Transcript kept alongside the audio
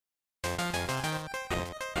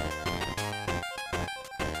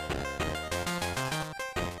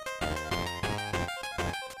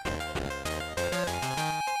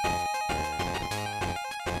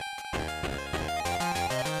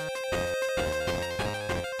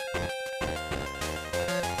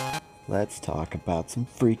let's talk about some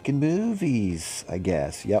freaking movies, I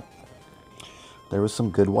guess. Yep. There was some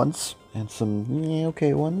good ones and some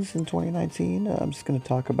okay ones in 2019. I'm just going to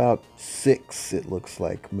talk about six, it looks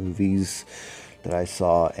like, movies that I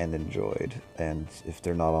saw and enjoyed. And if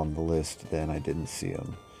they're not on the list, then I didn't see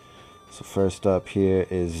them. So first up here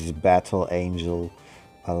is Battle Angel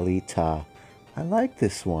Alita. I like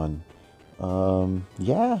this one.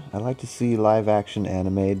 Yeah, I like to see live action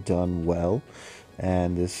anime done well,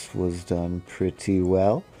 and this was done pretty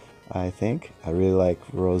well, I think. I really like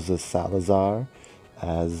Rosa Salazar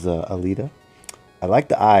as Alita. I like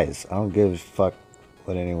the eyes. I don't give a fuck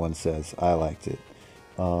what anyone says. I liked it.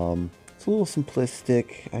 It's a little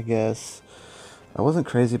simplistic, I guess. I wasn't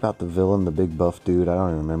crazy about the villain, the big buff dude. I don't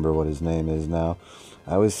even remember what his name is now.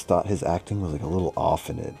 I always thought his acting was like a little off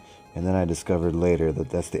in it. And then I discovered later that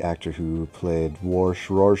that's the actor who played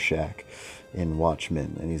Rorschach in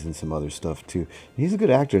Watchmen, and he's in some other stuff too. He's a good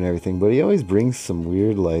actor and everything, but he always brings some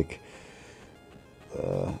weird, like,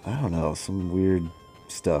 I don't know, some weird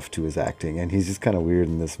stuff to his acting, and he's just kind of weird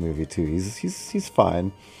in this movie too. He's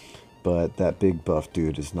fine, but that big buff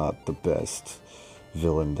dude is not the best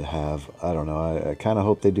villain to have. I don't know. I kind of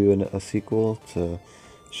hope they do a sequel to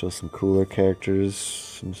show some cooler characters,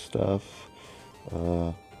 some stuff.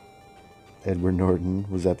 Edward Norton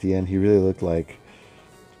was at the end. He really looked like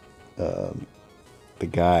the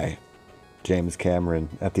guy, James Cameron,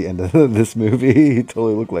 at the end of this movie. He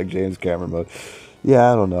totally looked like James Cameron mode.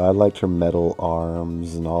 Yeah, I don't know. I liked her metal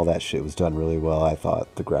arms and all that shit was done really well. I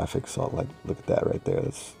thought the graphics, all like, look at that right there.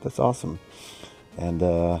 That's awesome. And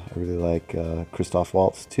I really like Christoph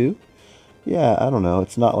Waltz too. Yeah, I don't know.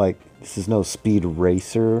 It's not like this is no Speed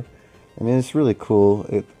Racer. I mean, it's really cool.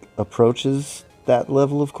 It approaches that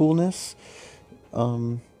level of coolness.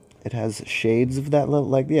 It has shades of that level.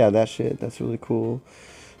 Like, yeah, that shit. That's really cool.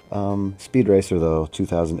 Speed Racer, though,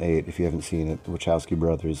 2008, if you haven't seen it, Wachowski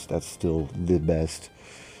Brothers, that's still the best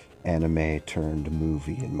anime turned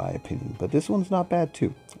movie, in my opinion. But this one's not bad,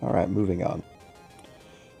 too. All right, moving on.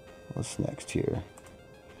 What's next here?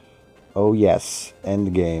 Oh, yes,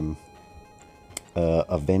 Endgame.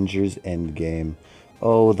 Avengers Endgame.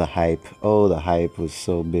 Oh, the hype. Oh, the hype was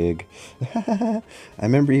so big. I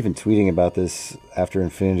remember even tweeting about this after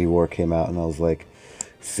Infinity War came out, and I was like,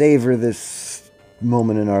 savor this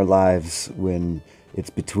moment in our lives when it's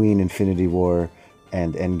between Infinity War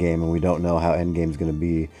and Endgame, and we don't know how Endgame's going to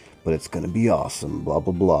be, but it's going to be awesome, blah,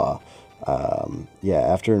 blah, blah. Yeah,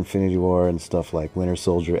 after Infinity War and stuff like Winter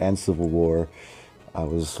Soldier and Civil War, I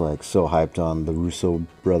was like so hyped on the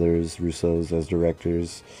Russos as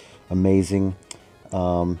directors. Amazing.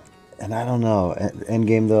 And I don't know,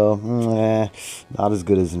 Endgame though, not as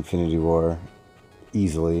good as Infinity War,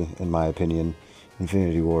 easily, in my opinion.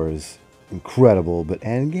 Infinity War is incredible, but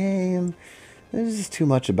Endgame, there's just too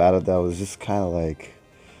much about it that was just kind of like,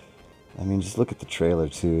 I mean, just look at the trailer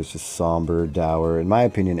too, it's just somber, dour. In my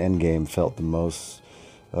opinion, Endgame felt the most,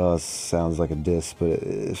 sounds like a diss, but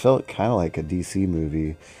it felt kind of like a DC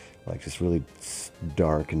movie, like just really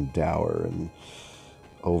dark and dour and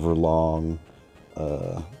overlong.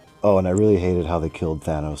 Oh, and I really hated how they killed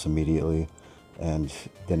Thanos immediately, and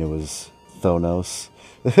then it was Thonos,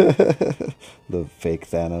 the fake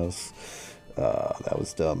Thanos. That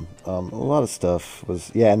was dumb. A lot of stuff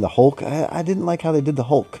was, yeah, and the Hulk, I didn't like how they did the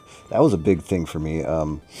Hulk. That was a big thing for me,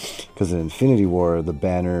 because in Infinity War, the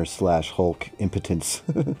Banner / Hulk impotence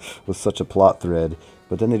was such a plot thread,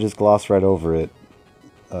 but then they just glossed right over it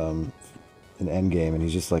in Endgame, and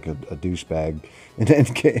he's just like a douchebag in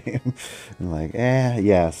Endgame. And like,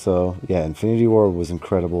 yeah, so, yeah, Infinity War was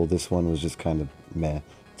incredible. This one was just kind of meh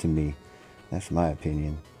to me. That's my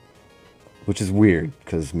opinion. Which is weird,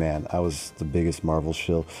 because, man, I was the biggest Marvel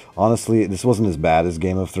shill. Honestly, this wasn't as bad as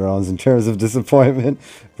Game of Thrones in terms of disappointment,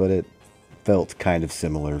 but it felt kind of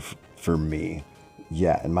similar for me.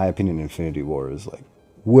 Yeah, in my opinion, Infinity War is, like,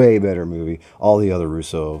 way better movie. All the other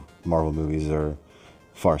Russo Marvel movies are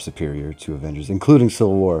far superior to Avengers, including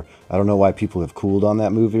Civil War. I don't know why people have cooled on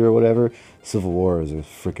that movie or whatever. Civil War is a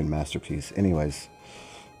freaking masterpiece. Anyways,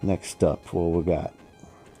 next up, what we got?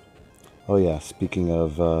 Oh yeah, speaking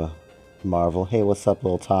of Marvel, hey, what's up,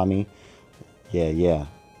 little Tommy? Yeah,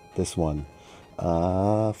 this one.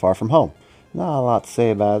 Far From Home. Not a lot to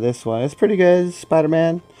say about this one. It's pretty good,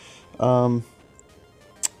 Spider-Man. Some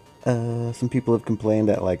people have complained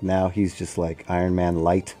that like now he's just like Iron Man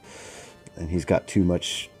light, and he's got too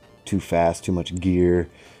fast, too much gear.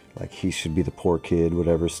 Like he should be the poor kid,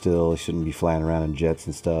 whatever. Still, he shouldn't be flying around in jets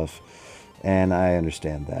and stuff. And I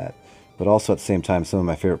understand that, but also at the same time, some of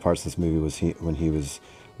my favorite parts of this movie was when he was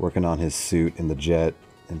working on his suit in the jet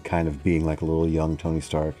and kind of being like a little young Tony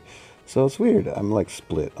Stark. So it's weird. I'm like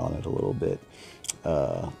split on it a little bit.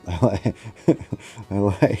 I like, I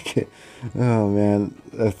like it. Oh man,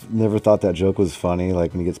 I've never thought that joke was funny.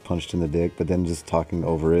 Like when he gets punched in the dick, but then just talking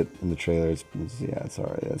over it in the trailer, yeah, it's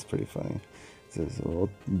alright. That's pretty funny. It's a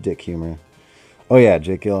little dick humor. Oh yeah,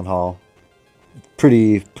 Jake Gyllenhaal,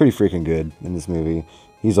 pretty freaking good in this movie.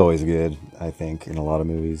 He's always good, I think, in a lot of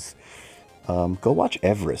movies. Go watch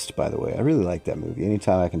Everest, by the way. I really like that movie.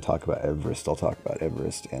 Anytime I can talk about Everest, I'll talk about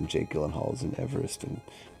Everest. And Jake Gyllenhaal's in Everest, and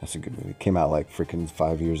that's a good movie. It came out like freaking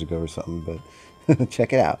 5 years ago or something, but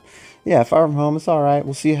check it out. Yeah, Far From Home, it's all right.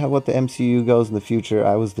 We'll see how what the MCU goes in the future.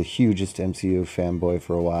 I was the hugest MCU fanboy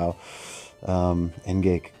for a while.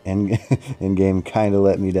 Endgame kind of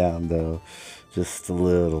let me down, though, just a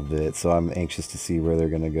little bit. So I'm anxious to see where they're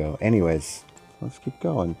gonna go. Anyways, let's keep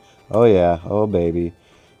going. Oh yeah, oh baby.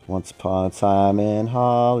 Once Upon a Time in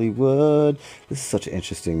Hollywood. This is such an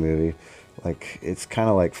interesting movie. Like, it's kind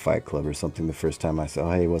of like Fight Club or something. The first time I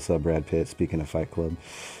saw, hey, what's up, Brad Pitt? Speaking of Fight Club,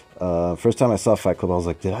 first time I saw Fight Club, I was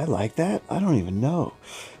like, did I like that? I don't even know.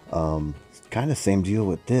 Kind of same deal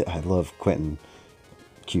with it. I love Quentin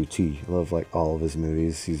QT. I love like all of his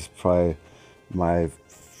movies. He's probably my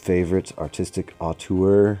favorite artistic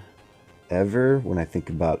auteur ever. When I think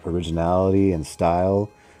about originality and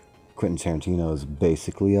style, Quentin Tarantino is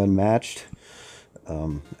basically unmatched.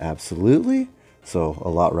 Absolutely. So a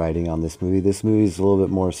lot riding on this movie. This movie is a little bit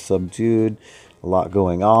more subdued, a lot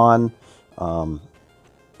going on.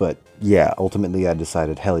 But yeah, ultimately I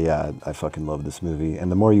decided, hell yeah, I fucking love this movie.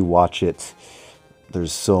 And the more you watch it,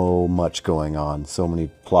 there's so much going on, so many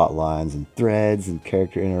plot lines and threads and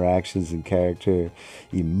character interactions and character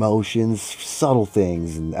emotions, subtle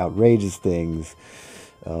things and outrageous things.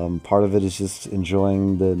 Part of it is just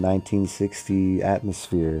enjoying the 1960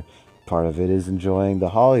 atmosphere. Part of it is enjoying the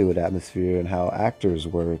Hollywood atmosphere and how actors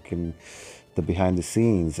work and the behind the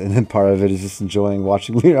scenes. And then part of it is just enjoying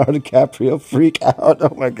watching Leonardo DiCaprio freak out.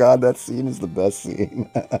 Oh my God, that scene is the best scene.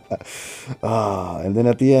 And then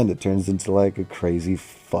at the end, it turns into like a crazy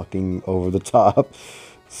fucking over the top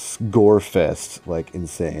gore fest, like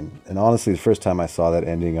insane. And honestly, the first time I saw that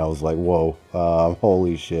ending, I was like, whoa,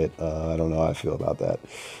 holy shit. I don't know how I feel about that.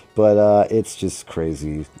 But it's just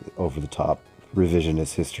crazy, over the top,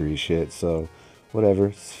 revisionist history shit. So whatever,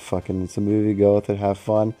 it's a movie, go with it, have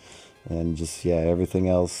fun. And just, yeah, everything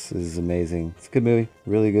else is amazing. It's a good movie,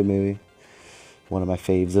 really good movie. One of my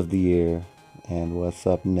faves of the year. And what's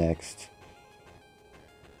up next?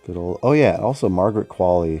 Good old, oh yeah, also Margaret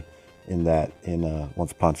Qualley in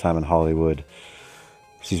Once Upon a Time in Hollywood.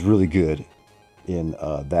 She's really good in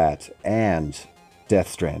that and Death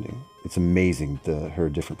Stranding. It's amazing her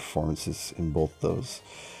different performances in both those.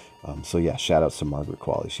 So yeah, shout outs to Margaret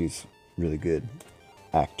Qualley. She's really good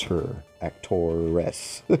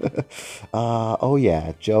actoress. Oh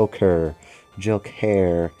yeah, Joker.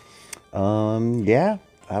 Yeah,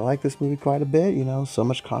 I like this movie quite a bit. So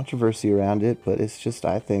much controversy around it, but it's just,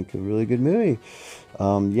 I think, a really good movie.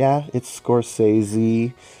 Yeah, it's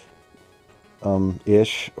Scorsese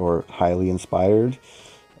ish, or highly inspired.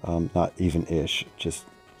 Not even ish, just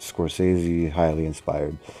Scorsese highly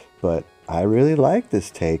inspired. But I really like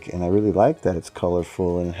this take, and I really like that it's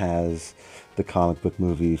colorful and has the comic book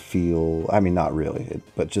movie feel. I mean, not really,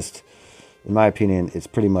 but just in my opinion, it's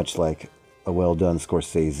pretty much like a well done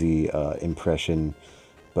Scorsese impression,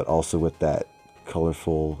 but also with that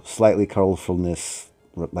slightly colorfulness,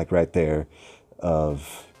 like right there,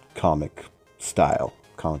 of comic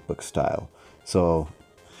book style. So,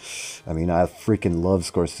 I mean, I freaking love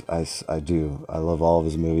Scorsese. I do. I love all of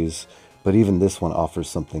his movies, but even this one offers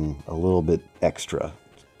something a little bit extra.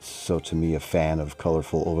 So to me, a fan of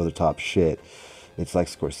colorful, over-the-top shit, it's like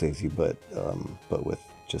Scorsese, but with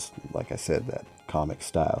just, like I said, that comic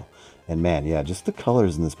style. And man, yeah, just the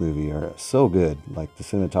colors in this movie are so good. Like, the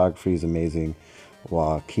cinematography is amazing.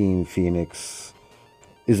 Joaquin Phoenix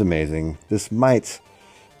is amazing. This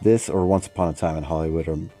or Once Upon a Time in Hollywood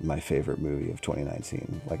are my favorite movie of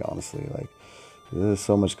 2019. Like, honestly, like, there's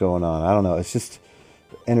so much going on. I don't know. It's just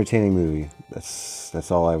entertaining movie.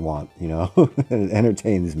 That's all I want, It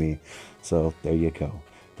entertains me. So there you go.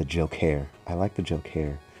 The joke hair. I like the joke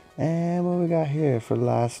hair. And what we got here for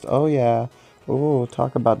last? Oh yeah. Oh,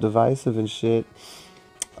 talk about divisive and shit.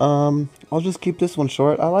 I'll just keep this one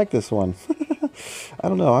short. I like this one. I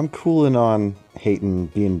don't know. I'm cooling on hating,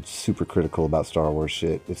 being super critical about Star Wars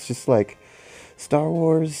shit. It's just like, Star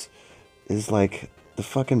Wars is like the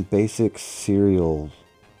fucking basic cereal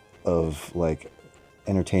of like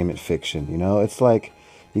entertainment fiction. It's like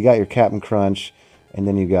you got your Captain Crunch, and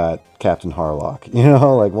then you got Captain Harlock.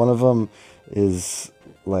 Like one of them is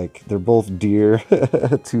like, they're both dear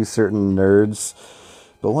to certain nerds,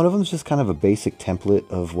 But one of them is just kind of a basic template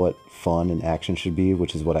of what fun and action should be,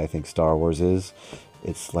 which is what I think Star Wars is.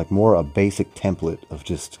 It's like more a basic template of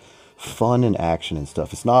just fun and action and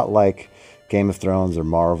stuff. It's not like Game of Thrones or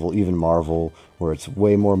Marvel, even Marvel, where it's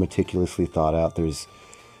way more meticulously thought out. There's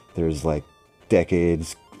like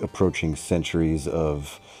decades, approaching centuries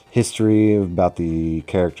of history about the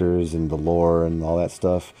characters and the lore and all that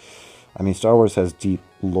stuff. I mean, Star Wars has deep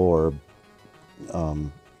lore,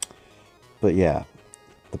 but yeah,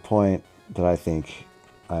 the point that I think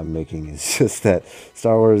I'm making is just that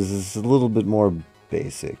Star Wars is a little bit more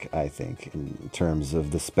basic, I think, in terms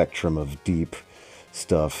of the spectrum of deep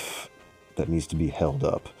stuff that needs to be held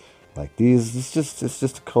up. Like these, it's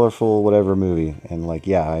just a colorful whatever movie, and like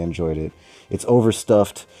yeah, I enjoyed it. It's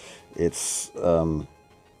overstuffed. It's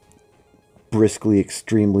briskly,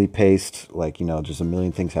 extremely paced. Like just a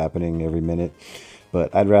million things happening every minute.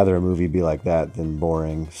 But I'd rather a movie be like that than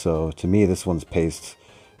boring. So to me, this one's paced.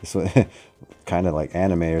 This one, kind of like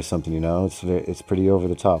anime or something. It's pretty over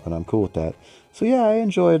the top, and I'm cool with that. So yeah, I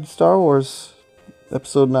enjoyed Star Wars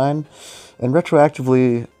Episode 9, and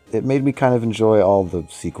retroactively, it made me kind of enjoy all the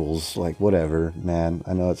sequels. Like, whatever, man.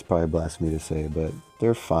 I know it's probably blasphemy to say, but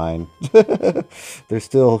they're fine. They're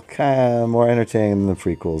still kind of more entertaining than the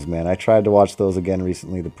prequels, man. I tried to watch those again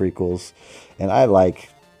recently, the prequels, and I like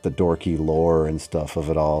the dorky lore and stuff of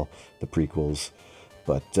it all, the prequels.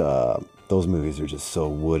 But those movies are just so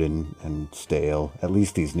wooden and stale. At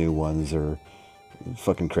least these new ones are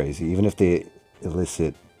fucking crazy. Even if they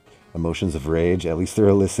elicit emotions of rage, at least they're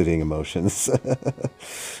eliciting emotions.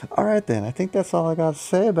 All right then, I think that's all I got to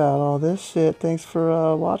say about all this shit. Thanks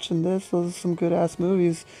for watching this. Those are some good ass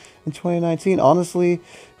movies in 2019. Honestly,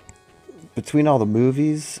 between all the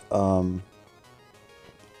movies,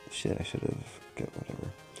 shit, I should have get whatever.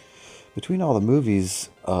 Between all the movies,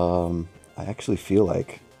 I actually feel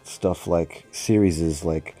like stuff like series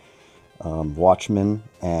like Watchmen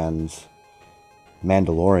and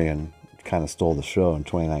Mandalorian kind of stole the show in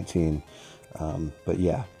 2019. But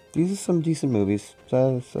yeah, these are some decent movies.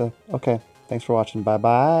 So okay, thanks for watching. Bye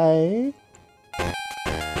bye.